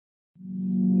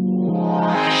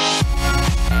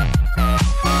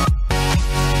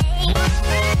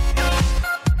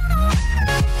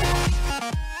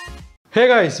Hey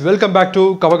guys, welcome back to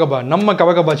KABA. நம்ம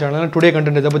KABA channel today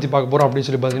content எதை பத்தி பார்க்க போறோம் அப்படி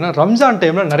சொல்லி பாத்தீங்கன்னா ரம்ஜான்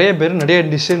டைம்ல நிறைய பேர் நிறைய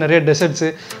டிஷ் நிறைய டெசர்ட்ஸ்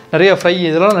நிறைய ஃப்ரை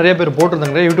இதெல்லாம் நிறைய பேர்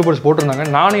போட்டுருந்தாங்க நிறைய யூடியூபர்ஸ் போட்டுருந்தாங்க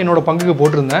நானும் என்னோட பங்குக்கு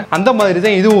போட்டுருந்தேன் அந்த மாதிரி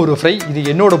தான் இது ஒரு ஃப்ரை இது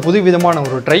என்னோட புதுவிதமான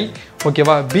ஒரு ட்ரை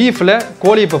ஓகேவா பீஃப்ல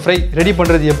கோழியப்ப ஃப்ரை ரெடி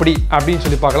பண்றது எப்படி அப்படினு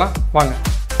சொல்லி பார்க்கலாம் வாங்க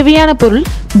தேவையான பொருள்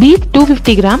பீஃப்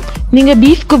 250 கிராம் நீங்க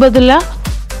பீஃப்க்கு பதிலா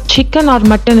சிக்கன் ஆர்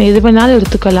மட்டன் எது வேணாலும்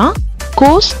எடுத்துக்கலாம்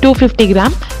கோஸ் 250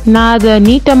 கிராம் நான் அதை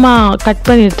நீட்டமாக கட்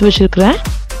பண்ணி எடுத்து வச்சுருக்கிறேன்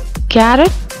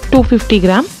கேரட் 250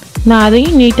 கிராம் நான்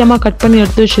அதையும் நீட்டமாக கட் பண்ணி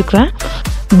எடுத்து வச்சுருக்கிறேன்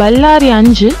பல்லாரி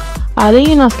 5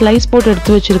 அதையும் நான் ஸ்லைஸ் போட்டு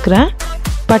எடுத்து வச்சுருக்கிறேன்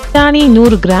பட்டாணி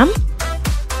 100 கிராம்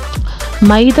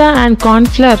மைதா அண்ட்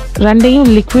கார்ன்ஃப்ளவர்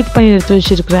ரெண்டையும் லிக்விட் பண்ணி எடுத்து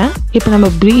வச்சுருக்கிறேன் இப்போ நம்ம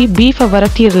பீஃபை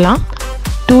வரட்டிடலாம்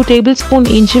 2 டேபிள் ஸ்பூன்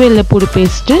இஞ்சி வெள்ளைப்பூடு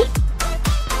பேஸ்ட்டு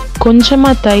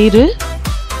கொஞ்சமாக தயிர்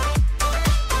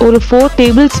ஒரு 4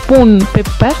 டேபிள் ஸ்பூன்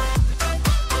பெப்பர்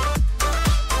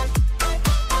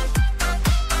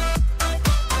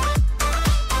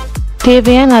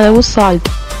தேவையான அளவு சால்ட்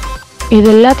இது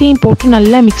எல்லாத்தையும் போட்டு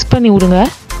நல்லா மிக்ஸ் பண்ணி விடுங்க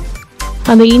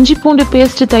அந்த இஞ்சி பூண்டு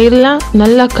பேஸ்ட் தயிரெலாம்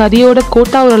நல்லா கறியோட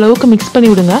கோட்டாகிற அளவுக்கு மிக்ஸ் பண்ணி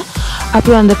விடுங்க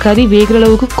அப்புறம் அந்த கறி வேகிற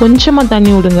அளவுக்கு கொஞ்சமாக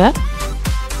தண்ணி விடுங்க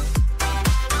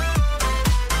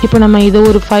இப்போ நம்ம இதை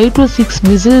ஒரு 5 to 6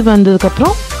 விசில்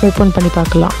வந்ததுக்கப்புறம் ஓப்பன் பண்ணி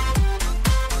பார்க்கலாம்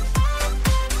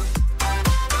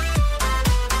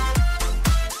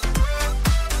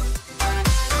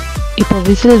இப்போ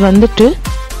விசில் வந்துட்டு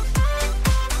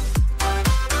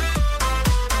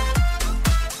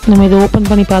நம்ம இதை ஓப்பன்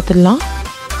பண்ணி பார்த்துடலாம்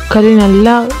கறி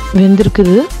நல்லா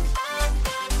வெந்திருக்குது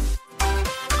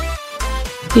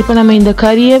இப்போ நம்ம இந்த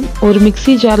கறியை ஒரு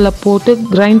மிக்ஸி ஜாரில் போட்டு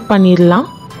கிரைண்ட் பண்ணிடலாம்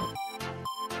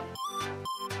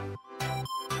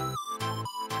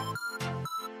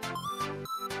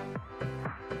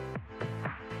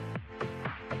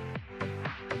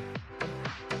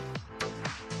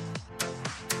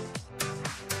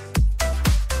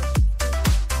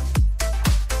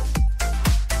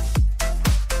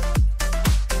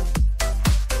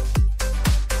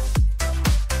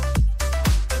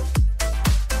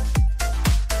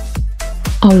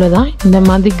அவ்வளோதான் இந்த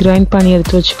மாதிரி கிரைண்ட் பண்ணி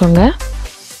எடுத்து வச்சுக்கோங்க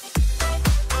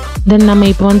தென் நம்ம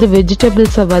இப்போ வந்து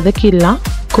வெஜிடபிள்ஸை வதக்கிடலாம்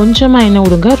கொஞ்சமாக எண்ணெய்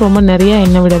விடுங்க ரொம்ப நிறையா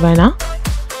எண்ணெய் விட வேணாம்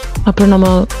அப்புறம் நம்ம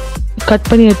கட்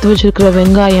பண்ணி எடுத்து வச்சுருக்கிற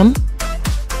வெங்காயம்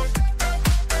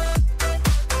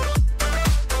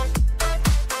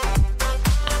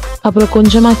அப்புறம்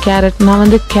கொஞ்சமாக கேரட் நான்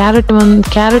வந்து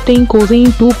கேரட்டையும்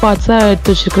கோஸையும் 2 பார்ட்ஸாக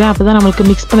எடுத்து வச்சுருக்கிறேன் அப்போ தான் நம்மளுக்கு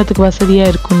மிக்ஸ் பண்ணதுக்கு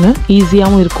வசதியாக இருக்கும்னு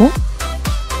ஈஸியாகவும் இருக்கும்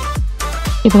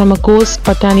இப்போ நம்ம கோஸ்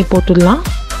பட்டாணி போட்டுடலாம்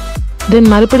தென்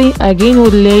மறுபடியும் அகெயின்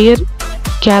ஒரு லேயர்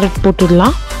கேரட்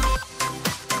போட்டுடலாம்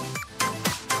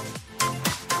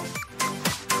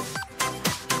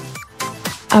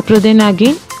அப்புறம் தென்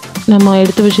அகெயின் நம்ம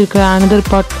எடுத்து வச்சுருக்கிற அனதர்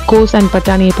பார்ட் கோஸ் அண்ட்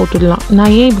பட்டாணியை போட்டுடலாம்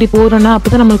நான் ஏன் இப்படி போடுறேன்னா அப்போ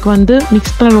தான் நம்மளுக்கு வந்து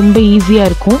மிக்ஸ் பண்ண ரொம்ப ஈஸியாக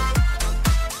இருக்கும்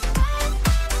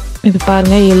இப்போ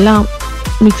பாருங்கள் எல்லாம்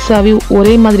மிக்ஸ் ஆகி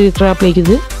ஒரே மாதிரி இருக்கிறாப்புல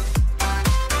இது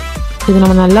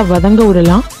நம்ம நல்லா வதங்க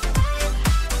விடலாம்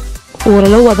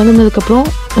ஓரளவு வதங்கினதுக்கப்புறம்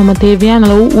நம்ம தேவையான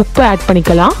அளவு உப்பு ஆட்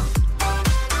பண்ணிக்கலாம்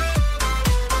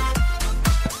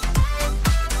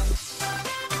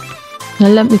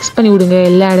நல்லா மிக்ஸ் பண்ணி விடுங்க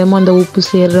எல்லா இடமும் அந்த உப்பு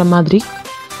சேர்ற மாதிரி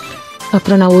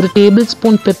அப்புறம் நான் ஒரு டேபிள்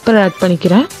ஸ்பூன் பெப்பர் ஆட்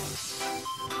பண்ணிக்கிறேன்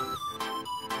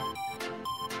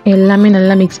எல்லாமே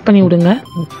நல்லா மிக்ஸ் பண்ணி விடுங்க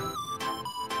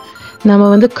நம்ம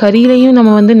வந்து கறியிலையும்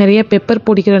நம்ம வந்து நிறைய பெப்பர்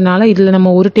போடிக்கிறதுனால இதில்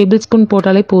நம்ம ஒரு டேபிள் ஸ்பூன்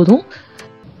போட்டாலே போதும்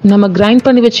நம்ம கிரைண்ட்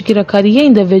பண்ணி வச்சுக்கிற கறியை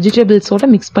இந்த வெஜிடபிள்ஸோட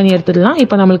மிக்ஸ் பண்ணி எடுத்துடலாம்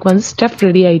இப்போ நம்மளுக்கு வந்து ஸ்டஃப்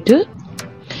ரெடி ஆயிட்டு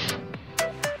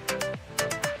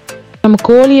நம்ம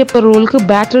கோழியப்ப ரோலுக்கு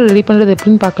பேட்டர் ரெடி பண்ணுறது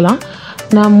எப்படின்னு பார்க்கலாம்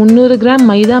நான் 300 கிராம்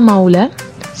மைதா மாவில்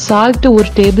சால்ட்டு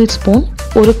 1 டேபிள் ஸ்பூன்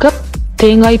 1 கப்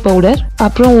தேங்காய் பவுடர்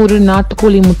அப்புறம் ஒரு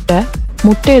நாட்டுக்கோழி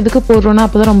முட்டை எதுக்கு போடுறோன்னா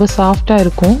அப்போ தான் ரொம்ப சாஃப்டாக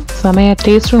இருக்கும் செமையாக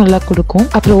டேஸ்ட்டும் நல்லா கொடுக்கும்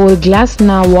அப்புறம் ஒரு கிளாஸ்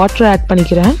நான் வாட்டர் ஆட்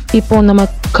பண்ணிக்கிறேன் இப்போ நம்ம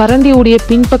கரண்டியுடைய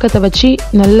பின்பக்கத்தை வச்சு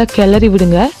நல்லா கிளறி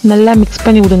விடுங்க நல்லா மிக்ஸ்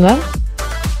பண்ணி விடுங்க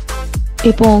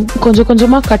இப்போ கொஞ்சம்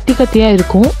கொஞ்சமாக கட்டியாக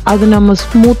இருக்கும் அது நம்ம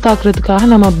ஸ்மூத்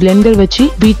ஆக்குறதுக்காக நம்ம பிளெண்டர் வச்சு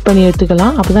பீட் பண்ணி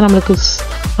எடுத்துக்கலாம் அப்போ தான் நம்மளுக்கு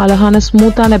அழகான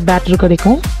ஸ்மூத்தான பேட்டர்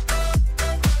கிடைக்கும்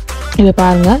இதை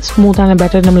பாருங்கள் ஸ்மூத்தான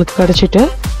பேட்டர் நம்மளுக்கு கிடைச்சிட்டு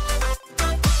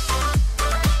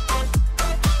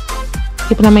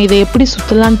இப்போ நம்ம இதை எப்படி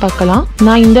சுற்றலான்னு பார்க்கலாம்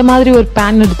நான் இந்த மாதிரி ஒரு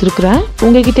பேன் எடுத்துருக்கிறேன்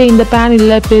உங்ககிட்ட இந்த பேன்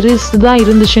இல்லை பெருசு தான்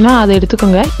இருந்துச்சுன்னா அதை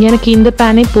எடுத்துக்கோங்க எனக்கு இந்த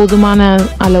பேனே போதுமான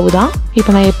அளவு தான்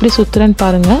இப்போ நான் எப்படி சுற்றுறேன்னு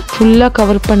பாருங்கள் ஃபுல்லாக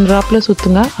கவர் பண்ணுறாப்புல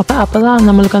சுற்றுங்க அப்போ தான்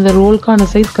நம்மளுக்கு அந்த ரோலுக்கான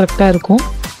சைஸ் கரெக்டாக இருக்கும்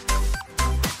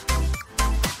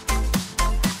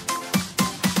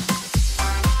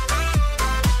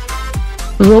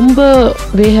ரொம்ப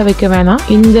வேக வைக்க வேணாம்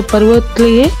இந்த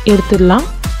பருவத்திலேயே எடுத்துடலாம்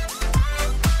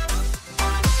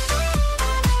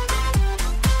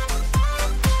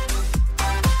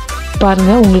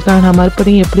பாருங்கள், உங்களுக்காக நான்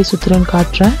மறுபடியும் எப்படி சுற்றுறேன்னு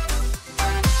காட்டுறேன்.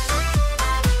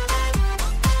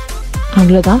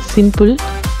 அவ்வளோதான், சிம்பிள்.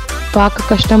 பார்க்க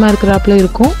கஷ்டமாக இருக்கிறாப்புல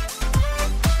இருக்கும்.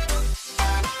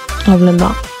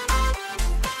 அவ்வளோதான்.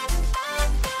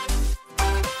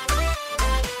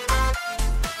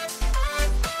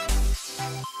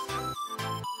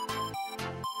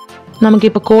 நமக்கு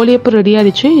இப்போ கோழியப்பம் ரெடி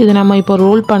ஆகிடுச்சு. இதை நம்ம இப்போ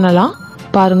ரோல் பண்ணலாம்.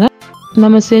 பாருங்கள்,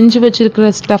 நம்ம செஞ்சு வச்சுருக்கிற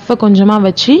ஸ்டஃப்பை கொஞ்சமாக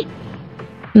வச்சு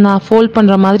நான் ஃபோல்ட்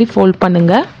பண்ணுற மாதிரி ஃபோல்ட்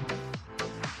பண்ணுங்க.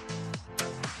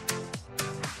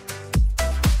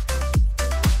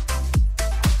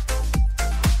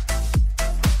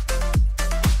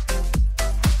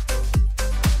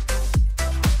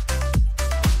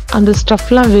 அந்த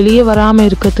ஸ்டஃப்லாம் வெளியே வராமல்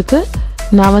இருக்கிறதுக்கு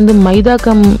நான் வந்து மைதா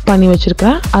கம் பண்ணி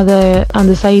வச்சுருக்கேன். அதை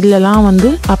அந்த சைட்லலாம் வந்து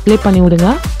அப்ளை பண்ணி விடுங்க.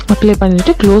 அப்ளை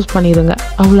பண்ணிவிட்டு க்ளோஸ் பண்ணிடுங்க.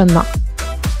 அவ்வளோதான்.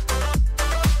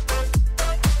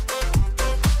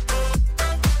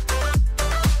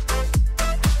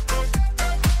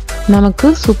 நமக்கு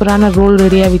சூப்பரான ரோல்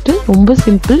ரெடி ஆகிட்டு, ரொம்ப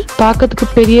சிம்பிள். பார்க்கறதுக்கு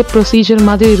பெரிய ப்ரொசீஜர்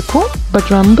மாதிரி இருக்கும்,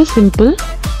 பட் ரொம்ப சிம்பிள்.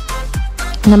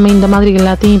 நம்ம இந்த மாதிரி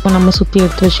எல்லாத்தையும் இப்போ நம்ம சுற்றி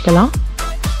எடுத்து வச்சுக்கலாம்.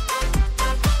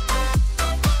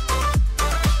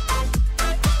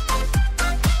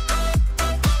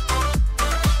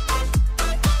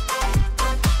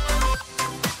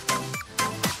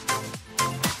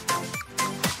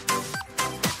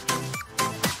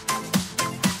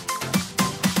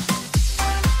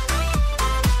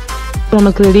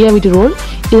 நமக்கு ரெடி ஆகிட்டு ரோல்.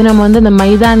 இது நம்ம வந்து அந்த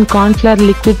மைதா அண்ட் கார்ன்ஃப்ளவர்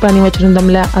லிக்விட் பண்ணி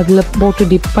வச்சுருந்தோம்ல, அதில் போட்டு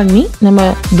டிப் பண்ணி நம்ம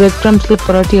பிரெட் க்ரம்ஸில்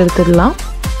புரட்டி எடுத்துடலாம்.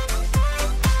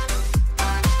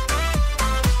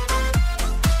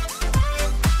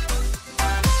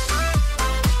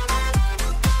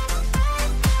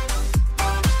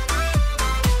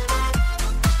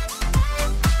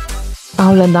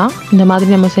 அவ்வளோதான். இந்த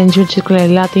மாதிரி நம்ம செஞ்சு வச்சுருக்கிற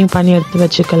எல்லாத்தையும் பண்ணி எடுத்து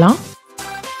வச்சுக்கலாம்.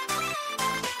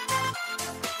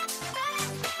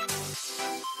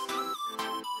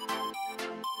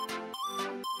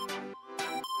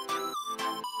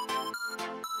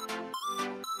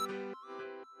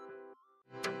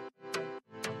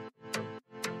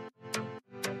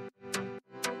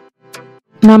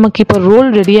 நமக்கு இப்போ ரோல்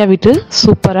ரெடி ஆகிட்டு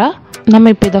சூப்பராக. நம்ம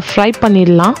இப்போ இதை ஃப்ரை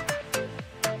பண்ணிடலாம்.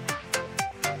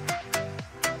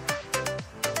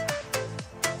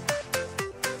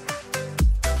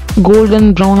 கோல்டன்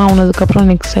ப்ரௌன் ஆனதுக்கப்புறம்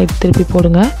நெக்ஸ்ட் சைடு திருப்பி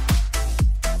போடுங்க.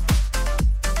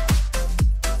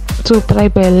 சூப்பராக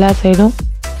இப்போ எல்லா சைடும்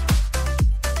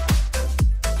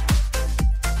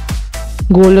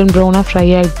கோல்டன் ப்ரௌனாக ஃப்ரை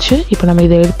ஆகிடுச்சு. இப்போ நம்ம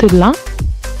இதை எடுத்துடலாம்.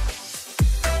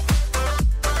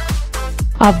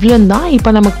 அவ்வளோதான். இப்போ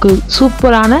நமக்கு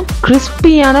சூப்பரான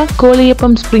கிறிஸ்பியான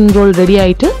கோழியப்பம் ஸ்ப்ரிங் ரோல் ரெடி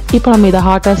ஆகிட்டு, இப்போ நம்ம இதை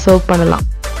ஹாட்டாக சர்வ் பண்ணலாம்.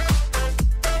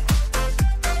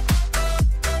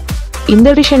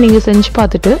 இந்த டிஷ்ஷை நீங்கள் செஞ்சு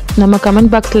பார்த்துட்டு நம்ம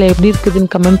கமெண்ட் பாக்ஸில் எப்படி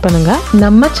இருக்குதுன்னு கமெண்ட் பண்ணுங்கள்.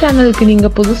 நம்ம சேனலுக்கு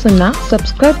நீங்கள் புதுசுன்னா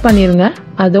சப்ஸ்கிரைப் பண்ணிடுங்க.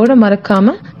 அதோட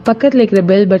மறக்காமல் பக்கத்தில் இருக்கிற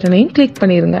பெல் பட்டனையும் கிளிக்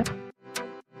பண்ணிடுங்க.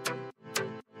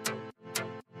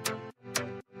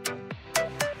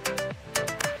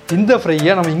 இந்த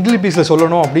ஃப்ரையை நம்ம இங்கிலீஷில்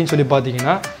சொல்லணும் அப்படின்னு சொல்லி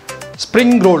பார்த்தீங்கன்னா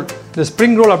ஸ்ப்ரிங் ரோல். இந்த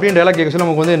ஸ்ப்ரிங் ரோல் அப்படின்னு டயலாக் கேட்க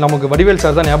சொல்லி நமக்கு வடிவேல்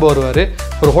சார் தான் ஞாபகம் வருவார்.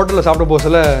 ஒரு ஹோட்டலில் சாப்பிட போக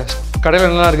சொல்ல கடையில்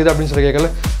என்னெல்லாம் இருக்குது அப்படின்னு சொல்லி கேட்கல,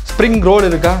 ஸ்ப்ரிங் ரோல்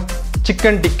இருக்கா,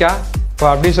 சிக்கன் டிக்கா இப்போ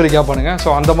அப்படின்னு சொல்லி கேட்பானுங்க. ஸோ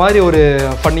அந்த மாதிரி ஒரு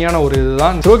ஃபன்னியான ஒரு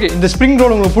இதுதான். ஓகே, இந்த ஸ்ப்ரிங்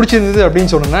ரோல் உங்களுக்கு பிடிச்சிருந்தது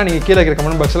அப்படின்னு சொன்னால் நீங்கள் கீழே இருக்கிற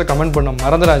கமெண்ட் பாக்ஸில் கமெண்ட் பண்ண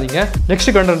மறந்துடாதீங்க.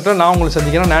 நெக்ஸ்ட் கண்டென்ட்டில் நான் உங்களுக்கு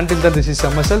சந்திக்கிறேன். until then, this is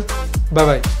MSL. Bye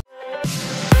bye.